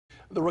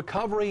The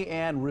Recovery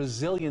and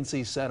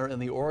Resiliency Center in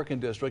the Oregon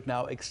District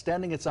now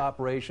extending its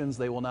operations.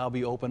 They will now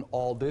be open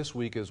all this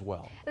week as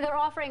well. They're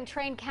offering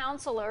trained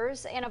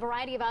counselors and a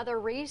variety of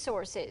other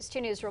resources. 2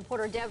 News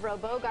reporter Deborah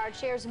Bogart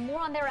shares more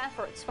on their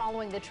efforts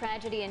following the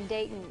tragedy in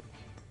Dayton.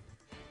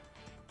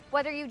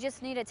 Whether you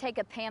just need to take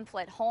a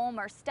pamphlet home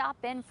or stop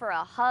in for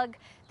a hug,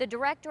 the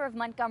director of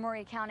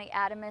Montgomery County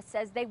Adamus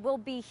says they will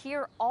be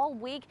here all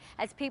week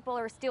as people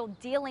are still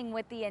dealing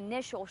with the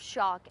initial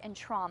shock and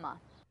trauma.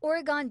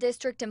 Oregon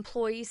District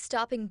employees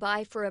stopping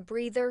by for a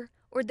breather,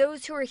 or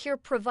those who are here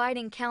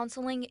providing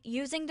counseling,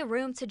 using the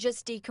room to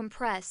just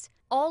decompress.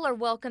 All are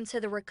welcome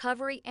to the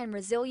Recovery and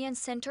Resilience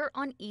Center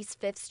on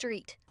East 5th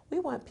Street. We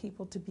want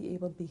people to be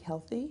able to be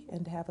healthy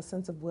and to have a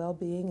sense of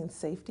well-being and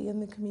safety in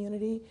the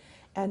community,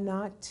 and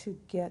not to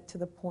get to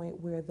the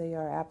point where they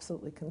are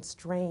absolutely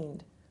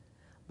constrained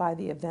by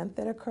the event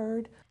that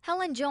occurred.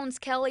 Helen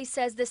Jones-Kelly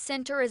says the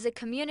center is a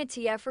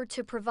community effort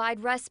to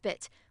provide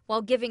respite,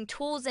 while giving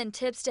tools and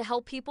tips to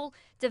help people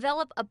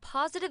develop a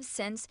positive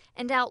sense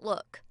and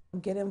outlook.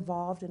 Get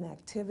involved in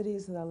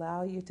activities that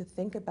allow you to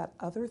think about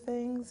other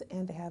things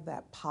and to have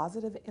that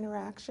positive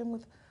interaction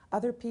with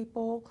other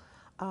people.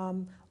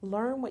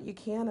 Learn what you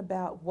can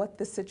about what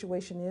the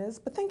situation is,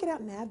 but then get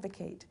out and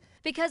advocate.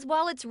 Because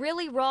while it's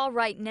really raw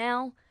right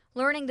now,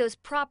 learning those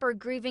proper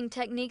grieving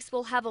techniques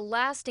will have a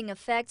lasting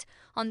effect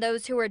on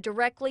those who are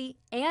directly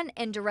and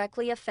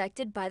indirectly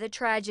affected by the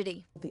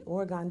tragedy. The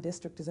Oregon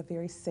District is a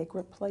very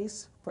sacred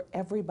place for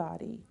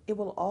everybody. It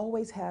will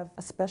always have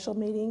a special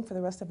meaning for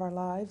the rest of our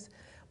lives,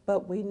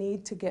 but we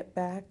need to get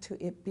back to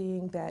it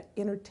being that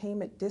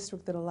entertainment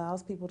district that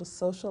allows people to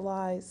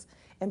socialize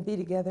and be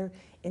together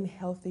in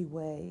healthy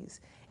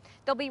ways.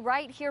 They'll be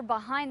right here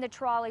behind the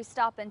trolley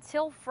stop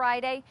until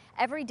Friday,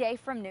 every day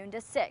from noon to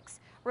 6.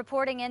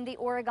 Reporting in the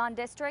Oregon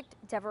District,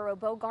 Deborah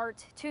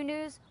Bogart, 2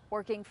 News,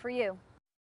 working for you.